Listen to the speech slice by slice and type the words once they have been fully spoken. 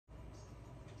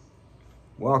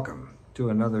Welcome to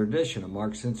another edition of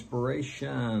Mark's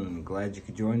Inspiration. Glad you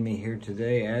could join me here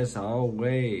today as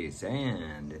always.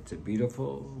 And it's a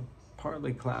beautiful,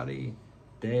 partly cloudy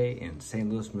day in St.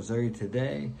 Louis, Missouri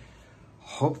today.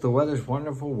 Hope the weather's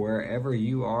wonderful wherever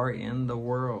you are in the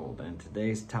world. And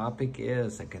today's topic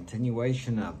is a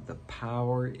continuation of the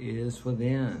power is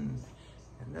within.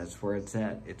 And that's where it's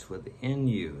at. It's within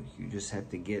you. You just have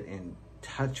to get in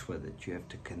touch with it. You have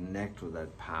to connect with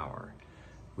that power.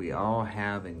 We all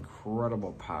have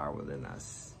incredible power within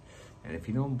us. And if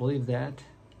you don't believe that,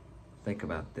 think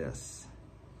about this.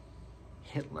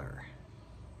 Hitler,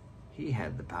 he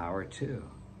had the power too.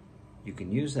 You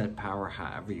can use that power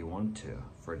however you want to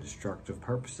for destructive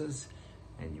purposes,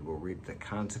 and you will reap the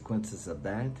consequences of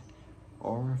that,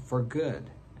 or for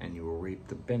good, and you will reap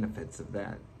the benefits of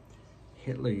that.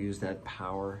 Hitler used that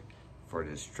power for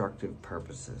destructive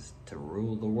purposes to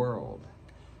rule the world.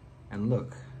 And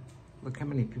look how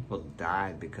many people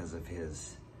died because of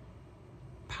his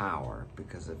power,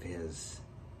 because of his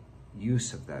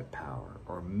use of that power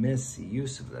or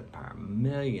misuse of that power.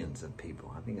 Millions of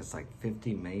people, I think it's like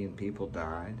 50 million people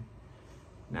died.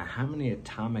 Now, how many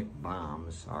atomic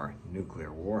bombs or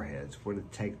nuclear warheads would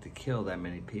it take to kill that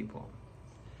many people?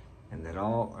 And that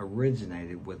all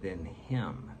originated within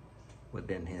him,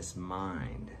 within his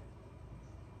mind.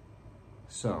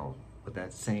 So, with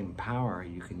that same power,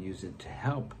 you can use it to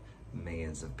help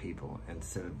millions of people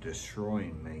instead of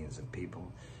destroying millions of people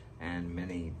and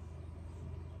many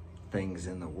things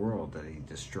in the world that he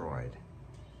destroyed.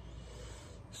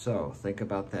 So think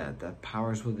about that. That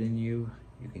power's within you.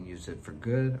 You can use it for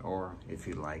good, or if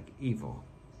you like, evil.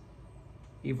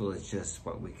 Evil is just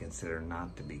what we consider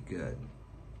not to be good.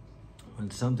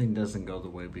 When something doesn't go the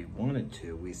way we want it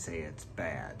to, we say it's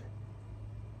bad.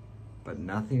 But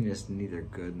nothing is neither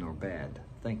good nor bad.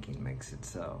 Thinking makes it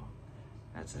so.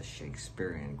 That's a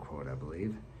Shakespearean quote, I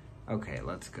believe. Okay,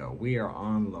 let's go. We are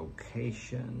on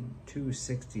location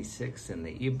 266 in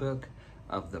the ebook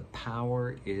of The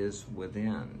Power is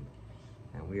Within.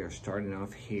 And we are starting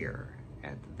off here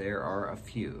at There Are a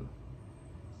Few.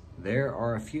 There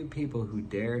are a few people who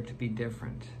dare to be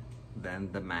different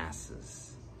than the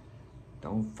masses.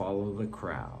 Don't follow the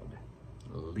crowd.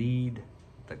 Lead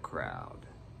the crowd.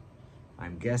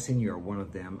 I'm guessing you're one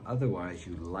of them, otherwise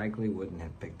you likely wouldn't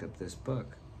have picked up this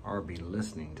book or be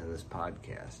listening to this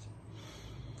podcast.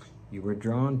 You were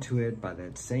drawn to it by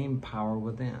that same power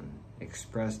within,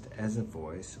 expressed as a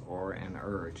voice or an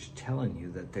urge telling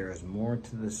you that there is more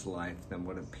to this life than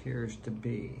what appears to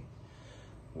be.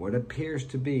 What appears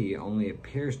to be only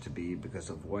appears to be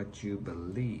because of what you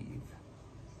believe.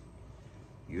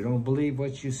 You don't believe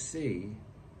what you see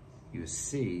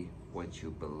what you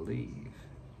believe.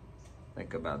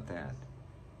 Think about that.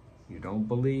 You don't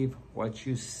believe what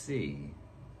you see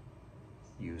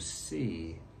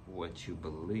what you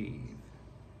believe.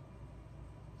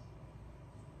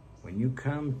 When you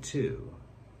come to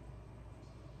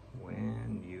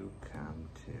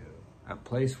a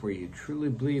place where you truly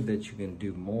believe that you can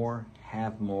do more,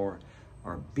 have more,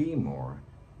 or be more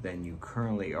than you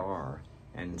currently are,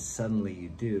 and suddenly you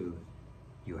do,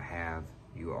 you have,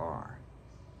 you are.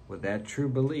 With that true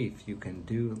belief, you can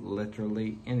do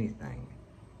literally anything.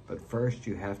 But first,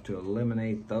 you have to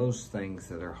eliminate those things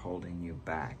that are holding you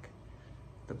back.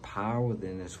 The power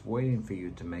within is waiting for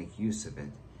you to make use of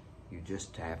it. You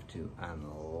just have to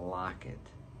unlock it.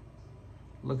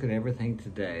 Look at everything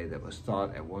today that was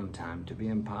thought at one time to be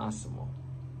impossible.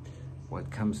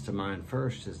 What comes to mind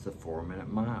first is the 4-minute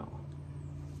mile.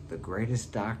 The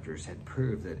greatest doctors had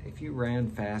proved that if you ran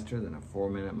faster than a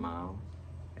 4-minute mile,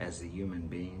 as a human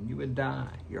being, you would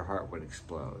die. Your heart would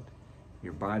explode.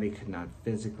 Your body could not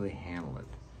physically handle it.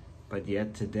 But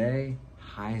yet today,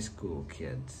 high school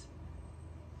kids,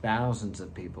 thousands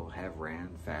of people have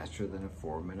ran faster than a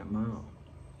 4-minute mile.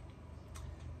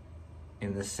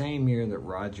 In the same year that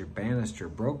Roger Bannister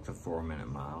broke the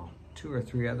 4-minute mile, 2 or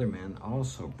 3 other men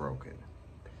also broke it.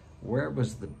 Where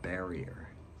was the barrier?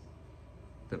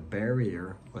 The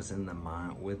barrier was in the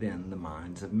mind, within the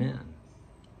minds of men.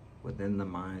 Within the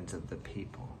minds of the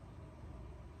people.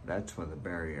 That's where the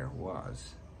barrier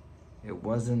was. It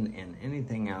wasn't in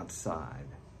anything outside.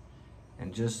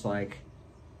 And just like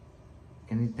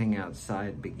anything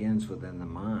outside begins within the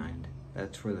mind,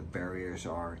 that's where the barriers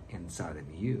are inside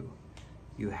of you.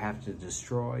 You have to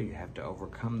destroy, you have to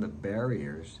overcome the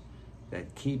barriers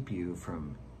that keep you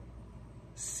from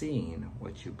seeing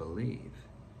what you believe.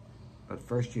 But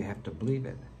first you have to believe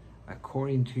it.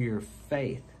 According to your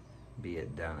faith, be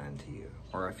it done unto you.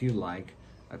 Or if you like,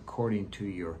 according to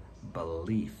your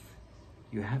belief.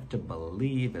 You have to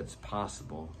believe it's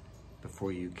possible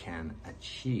before you can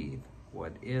achieve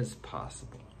what is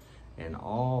possible. And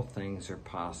all things are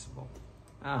possible.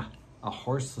 A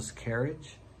horseless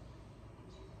carriage?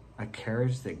 A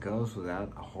carriage that goes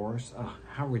without a horse? Oh,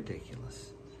 how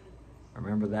ridiculous.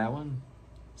 Remember that one?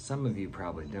 Some of you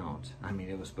probably don't. I mean,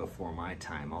 it was before my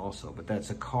time also, but that's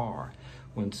a car.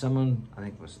 When someone,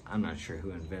 I'm not sure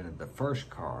who invented the first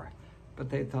car, but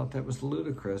they thought that was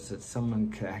ludicrous that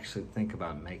someone could actually think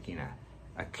about making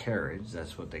a carriage,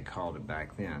 that's what they called it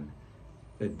back then,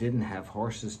 that didn't have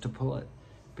horses to pull it.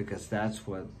 Because that's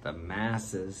what the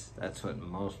masses, that's what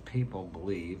most people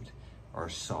believed or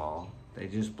saw. They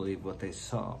just believed what they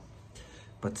saw.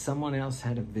 But someone else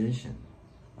had a vision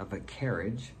of a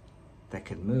carriage that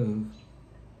could move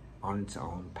on its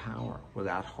own power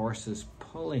without horses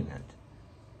pulling it.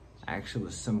 Actually,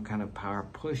 with some kind of power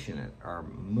pushing it or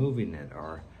moving it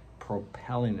or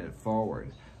propelling it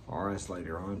forward, or as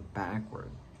later on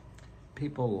backward.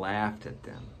 People laughed at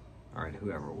them, or at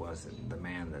whoever it was, the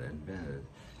man that invented it.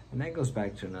 And that goes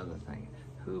back to another thing.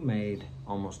 Who made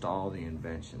almost all the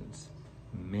inventions?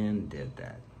 Men did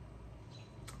that.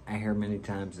 I hear many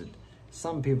times that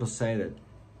some people say that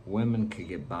women could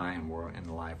get by in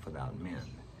life without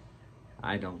men.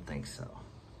 I don't think so.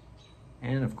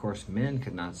 And of course, men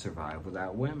could not survive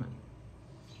without women.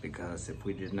 Because if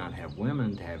we did not have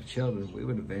women to have children, we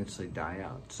would eventually die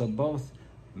out. So both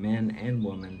men and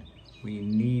women, we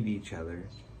need each other.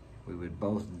 We would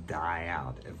both die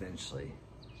out eventually.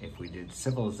 If we did,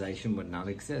 civilization would not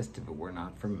exist if it were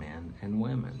not for men and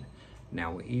women.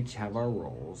 Now we each have our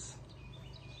roles,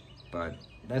 but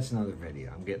that's another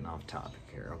video. I'm getting off topic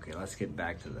here. Okay, let's get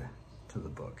back to the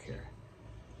book here.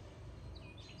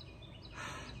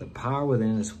 The power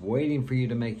within is waiting for you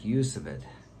to make use of it.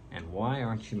 And why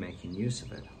aren't you making use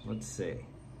of it? Let's see.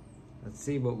 Let's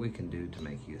see what we can do to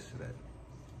make use of it.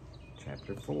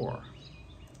 Chapter 4,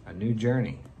 A New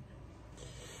Journey.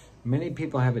 Many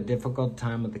people have a difficult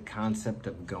time with the concept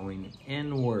of going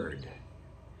inward.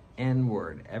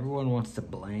 Inward. Everyone wants to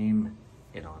blame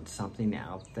it on something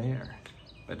out there.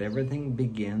 But everything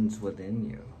begins within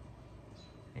you.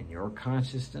 In your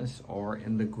consciousness or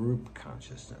in the group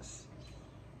consciousness.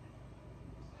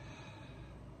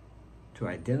 To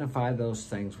identify those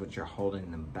things which are holding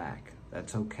them back.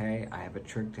 That's okay. I have a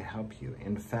trick to help you.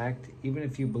 In fact, even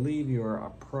if you believe you are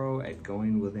a pro at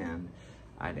going within,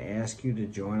 I'd ask you to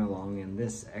join along in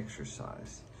this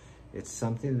exercise. It's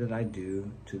something that I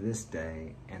do to this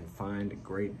day and find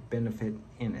great benefit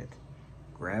in it.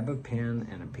 Grab a pen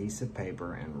and a piece of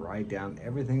paper and write down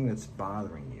everything that's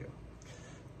bothering you.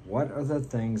 What are the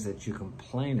things that you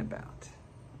complain about?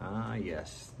 Ah,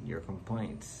 yes, your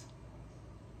complaints.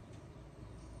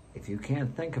 If you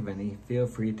can't think of any, feel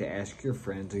free to ask your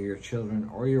friends or your children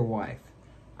or your wife.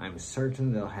 I'm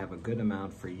certain they'll have a good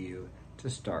amount for you to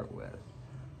start with.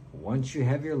 Once you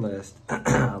have your list,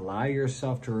 allow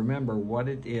yourself to remember what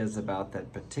it is about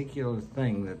that particular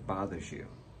thing that bothers you.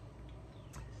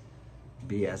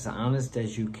 Be as honest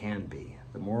as you can be.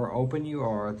 The more open you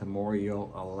are, the more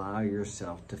you'll allow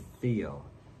yourself to feel.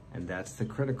 And that's the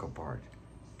critical part.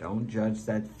 Don't judge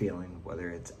that feeling, whether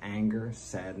it's anger,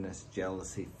 sadness,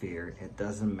 jealousy, fear. It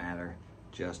doesn't matter.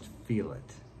 Just feel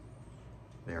it.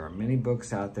 There are many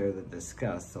books out there that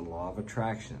discuss the law of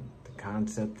attraction, the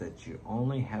concept that you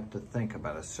only have to think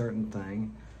about a certain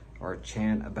thing or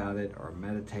chant about it or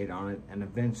meditate on it, and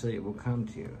eventually it will come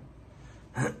to you.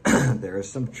 There is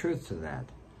some truth to that,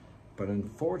 but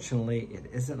unfortunately it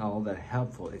isn't all that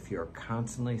helpful if you're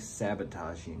constantly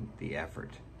sabotaging the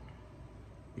effort.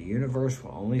 The universe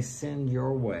will only send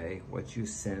your way what you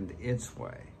send its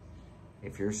way.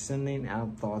 If you're sending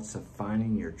out thoughts of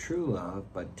finding your true love,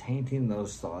 but tainting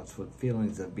those thoughts with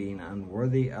feelings of being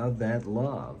unworthy of that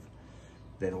love,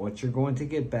 then what you're going to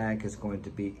get back is going to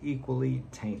be equally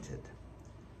tainted.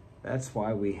 That's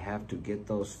why we have to get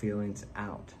those feelings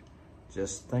out.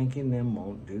 Just thinking them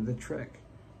won't do the trick.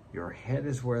 Your head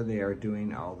is where they are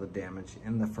doing all the damage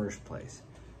in the first place.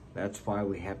 That's why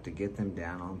we have to get them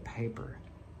down on paper.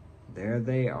 There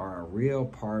they are, a real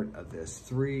part of this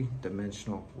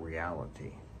three-dimensional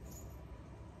reality.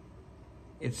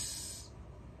 It's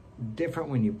different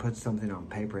when you put something on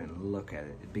paper and look at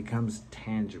it. It becomes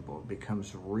tangible, it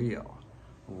becomes real,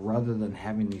 rather than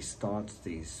having these thoughts,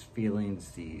 these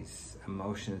feelings, these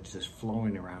emotions just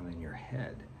flowing around in your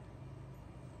head.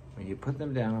 When you put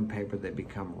them down on paper, they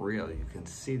become real. You can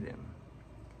see them.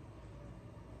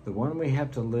 The one we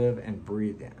have to live and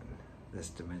breathe in, this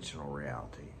dimensional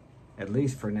reality. At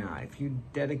least for now, if you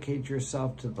dedicate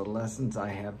yourself to the lessons I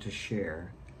have to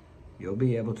share, you'll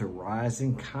be able to rise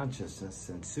in consciousness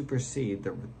and supersede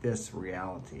this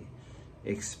reality,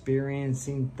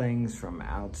 experiencing things from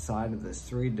outside of this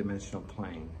three-dimensional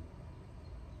plane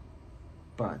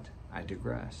But I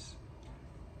digress.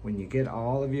 When you get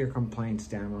all of your complaints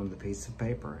down on the piece of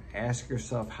paper, ask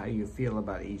yourself how you feel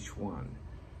about each one.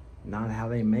 Not how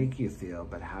they make you feel,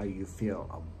 but how you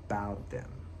feel about them.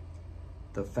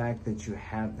 The fact that you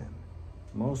have them.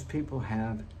 Most people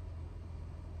have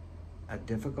a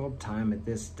difficult time at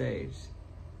this stage.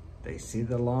 They see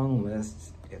the long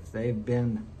lists, if they've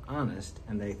been honest,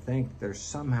 and they think they're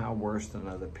somehow worse than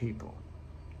other people.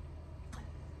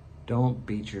 Don't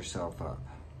beat yourself up.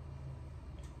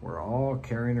 We're all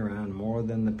carrying around more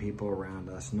than the people around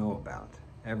us know about.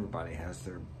 Everybody has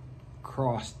their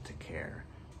cross to carry,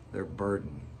 their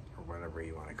burden, or whatever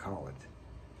you want to call it.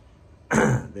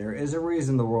 There is a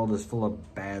reason the world is full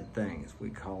of bad things. We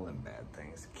call them bad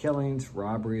things. Killings,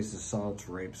 robberies, assaults,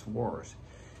 rapes, wars.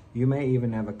 You may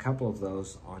even have a couple of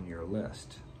those on your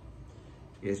list.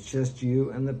 It's just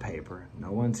you and the paper.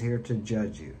 No one's here to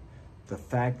judge you. The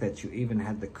fact that you even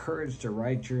had the courage to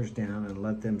write yours down and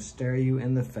let them stare you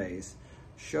in the face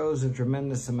shows a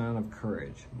tremendous amount of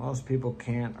courage. Most people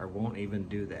can't or won't even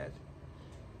do that.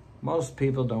 Most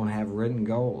people don't have written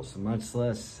goals, much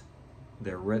less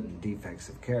their written defects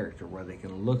of character, where they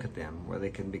can look at them, where they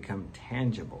can become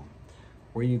tangible,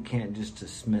 where you can't just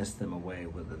dismiss them away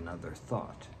with another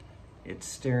thought. It's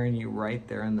staring you right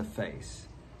there in the face,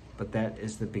 but that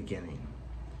is the beginning.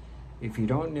 If you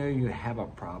don't know you have a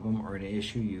problem or an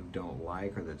issue you don't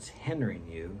like or that's hindering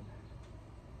you,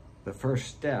 the first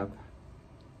step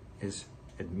is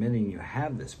admitting you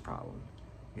have this problem.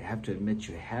 You have to admit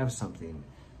you have something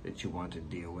that you want to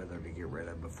deal with or to get rid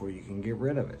of before you can get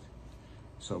rid of it.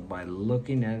 So by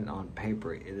looking at it on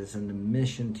paper, it is an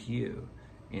admission to you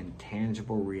in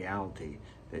tangible reality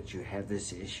that you have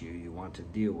this issue you want to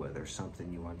deal with or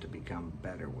something you want to become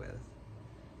better with.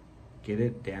 Get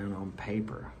it down on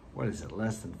paper. What is it?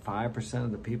 Less than 5%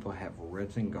 of the people have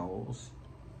written goals.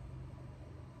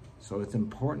 So it's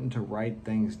important to write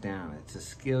things down. It's a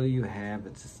skill you have.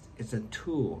 It's a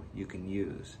tool you can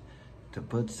use to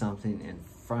put something in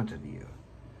front of you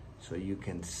so you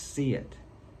can see it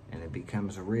and it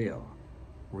becomes real.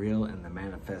 Real in the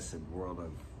manifested world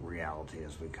of reality,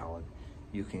 as we call it.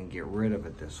 You can get rid of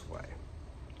it this way.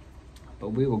 But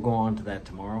we will go on to that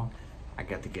tomorrow. I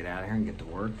got to get out of here and get to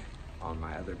work on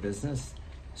my other business.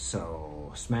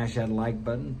 So smash that like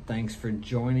button. Thanks for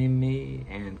joining me,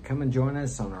 and come and join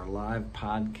us on our live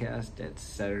podcast at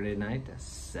Saturday night at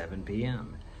 7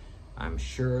 p.m. I'm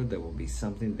sure there will be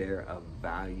something there of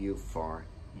value for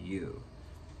you.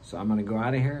 So I'm going to go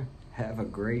out of here. Have a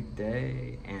great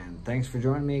day, and thanks for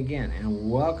joining me again,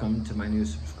 and welcome to my new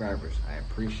subscribers. I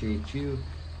appreciate you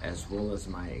as well as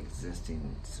my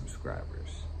existing subscribers.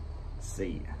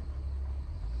 See ya.